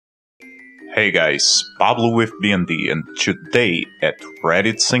Hey guys, Pablo with BND, and today at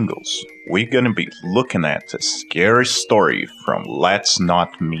Reddit Singles, we're gonna be looking at a scary story from Let's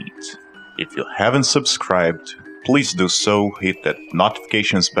Not Meet. If you haven't subscribed, please do so, hit that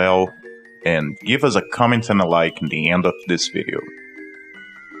notifications bell, and give us a comment and a like in the end of this video.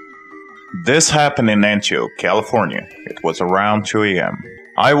 This happened in Antioch, California. It was around 2 a.m.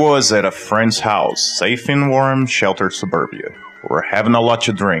 I was at a friend's house, safe in warm, sheltered suburbia. We're having a lot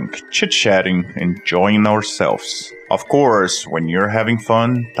to drink, chit-chatting, enjoying ourselves. Of course, when you're having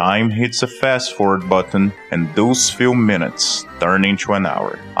fun, time hits a fast-forward button, and those few minutes turn into an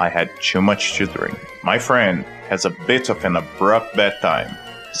hour. I had too much to drink. My friend has a bit of an abrupt bedtime,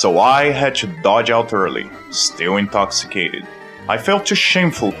 so I had to dodge out early, still intoxicated. I felt too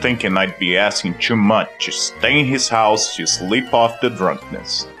shameful thinking I'd be asking too much to stay in his house to sleep off the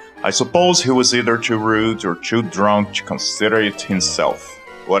drunkenness. I suppose he was either too rude or too drunk to consider it himself.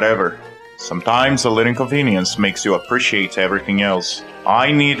 Whatever. Sometimes a little inconvenience makes you appreciate everything else.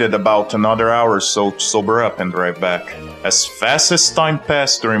 I needed about another hour or so to sober up and drive back. As fast as time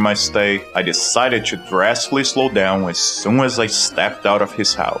passed during my stay, I decided to drastically slow down as soon as I stepped out of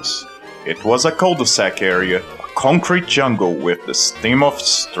his house. It was a cul-de-sac area, a concrete jungle with the steam of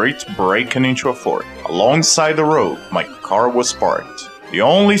street breaking into a fort. Alongside the road, my car was parked. The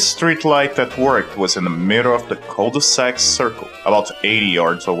only street light that worked was in the middle of the cul-de-sac circle, about 80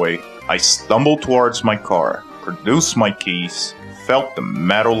 yards away. I stumbled towards my car, produced my keys, felt the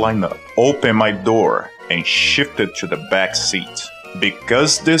metal line up, opened my door, and shifted to the back seat.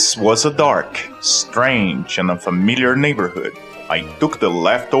 Because this was a dark, strange, and unfamiliar neighborhood, I took the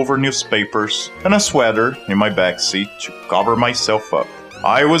leftover newspapers and a sweater in my back seat to cover myself up.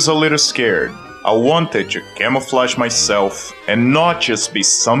 I was a little scared. I wanted to camouflage myself and not just be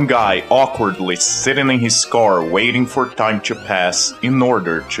some guy awkwardly sitting in his car waiting for time to pass in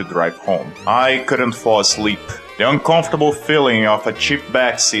order to drive home. I couldn't fall asleep. The uncomfortable feeling of a cheap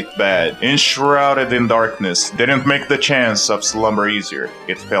backseat bed, enshrouded in darkness, didn't make the chance of slumber easier.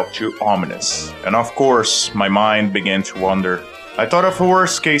 It felt too ominous. And of course, my mind began to wander. I thought of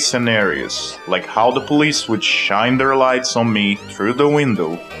worst-case scenarios, like how the police would shine their lights on me through the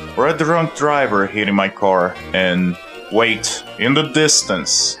window, or a drunk driver hitting my car, and wait, in the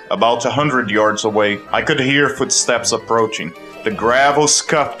distance, about 100 yards away, I could hear footsteps approaching. The gravel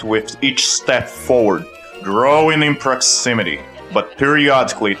scuffed with each step forward, growing in proximity, but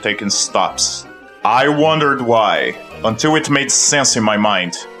periodically taking stops. I wondered why, until it made sense in my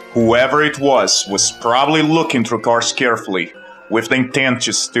mind. Whoever it was probably looking through cars carefully, with the intent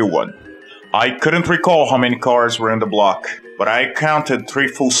to steal one. I couldn't recall how many cars were in the block, but I counted 3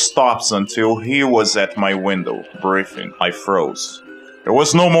 full stops until he was at my window, breathing. I froze. There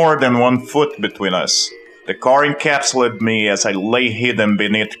was no more than 1 foot between us. The car encapsulated me as I lay hidden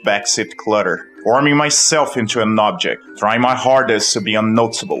beneath backseat clutter, forming myself into an object, trying my hardest to be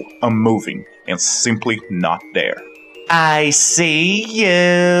unnoticeable, unmoving, and simply not there. "I see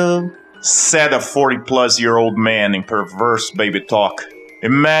you," said a 40-plus-year-old man in perverse baby talk.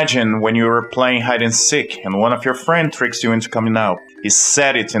 Imagine when you were playing hide-and-seek and one of your friends tricks you into coming out. He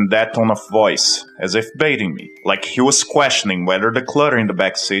said it in that tone of voice, as if baiting me, like he was questioning whether the clutter in the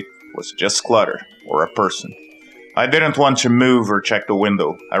back seat was just clutter or a person. I didn't want to move or check the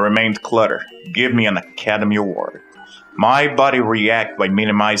window. I remained clutter. Give me an Academy Award. My body reacted by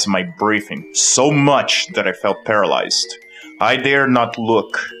minimizing my breathing so much that I felt paralyzed. I dared not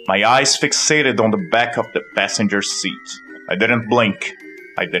look, my eyes fixated on the back of the passenger seat. I didn't blink.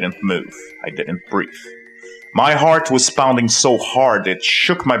 I didn't move. I didn't breathe. My heart was pounding so hard it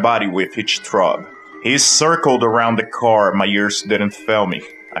shook my body with each throb. He circled around the car. My ears didn't fail me.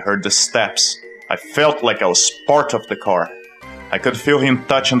 I heard the steps. I felt like I was part of the car. I could feel him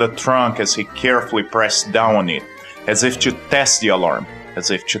touching the trunk as he carefully pressed down on it, as if to test the alarm, as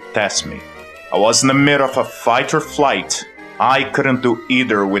if to test me. I was in the middle of a fight or flight. I couldn't do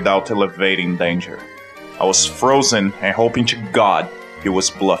either without elevating danger. I was frozen and hoping to God he was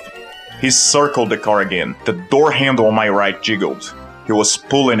bluffing. He circled the car again. The door handle on my right jiggled. He was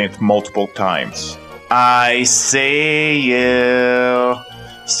pulling it multiple times. "I see you."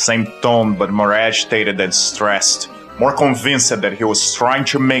 Same tone, but more agitated and stressed. More convinced that he was trying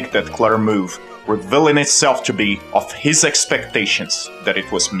to make that clutter move, revealing itself to be, of his expectations, that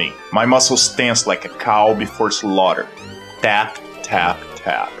it was me. My muscles tensed like a cow before slaughter. Tap, tap,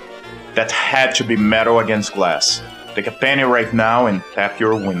 tap. That had to be metal against glass. Take a penny right now and tap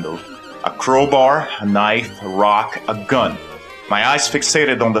your window. A crowbar, a knife, a rock, a gun. My eyes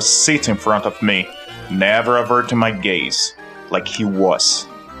fixated on the seat in front of me, never averting my gaze, like he was.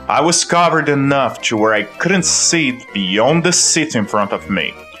 I was covered enough to where I couldn't see beyond the seat in front of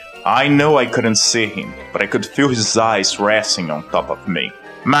me. I know I couldn't see him, but I could feel his eyes resting on top of me.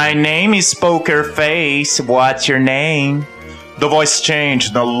 My name is Poker Face. What's your name? The voice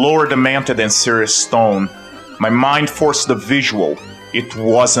changed in a lower demented and serious tone. My mind forced the visual. It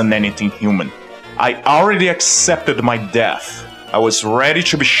wasn't anything human. I already accepted my death. I was ready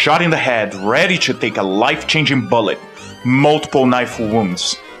to be shot in the head, ready to take a life-changing bullet, multiple knife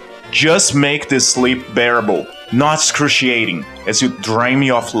wounds. Just make this sleep bearable, not excruciating, as you drain me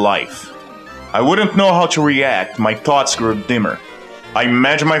of life. I wouldn't know how to react. My thoughts grew dimmer. I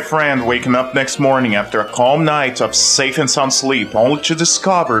imagined my friend waking up next morning after a calm night of safe and sound sleep, only to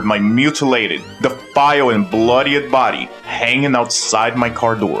discover my mutilated, defiled and bloodied body hanging outside my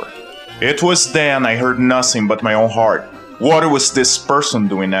car door. It was then I heard nothing but my own heart. What was this person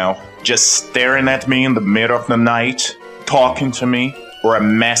doing now? Just staring at me in the middle of the night? Talking to me? Or a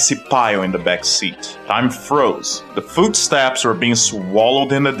messy pile in the back seat? Time froze. The footsteps were being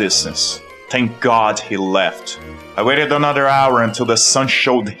swallowed in the distance. Thank God he left. I waited another hour until the sun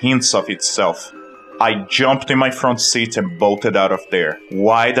showed hints of itself. I jumped in my front seat and bolted out of there,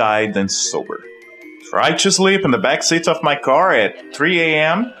 wide-eyed and sober. Tried to sleep in the back seat of my car at 3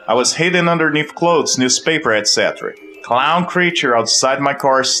 a.m. I was hidden underneath clothes, newspaper, etc. Clown creature outside my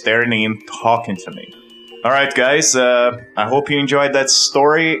car staring in, talking to me. Alright guys, I hope you enjoyed that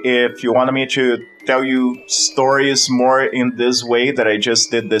story. If you wanted me to tell you stories more in this way that I just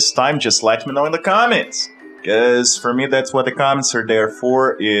did this time, just let me know in the comments. Because for me, that's what the comments are there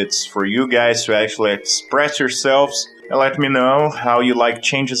for. It's for you guys to actually express yourselves and let me know how you like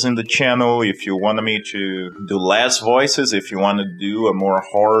changes in the channel. If you wanted me to do less voices, if you want to do a more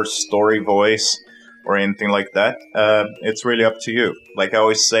horror story voice or anything like that, it's really up to you. Like I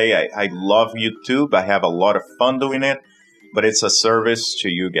always say, I love YouTube. I have a lot of fun doing it, but it's a service to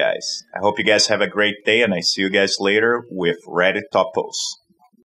you guys. I hope you guys have a great day, and I see you guys later with Reddit Top Posts.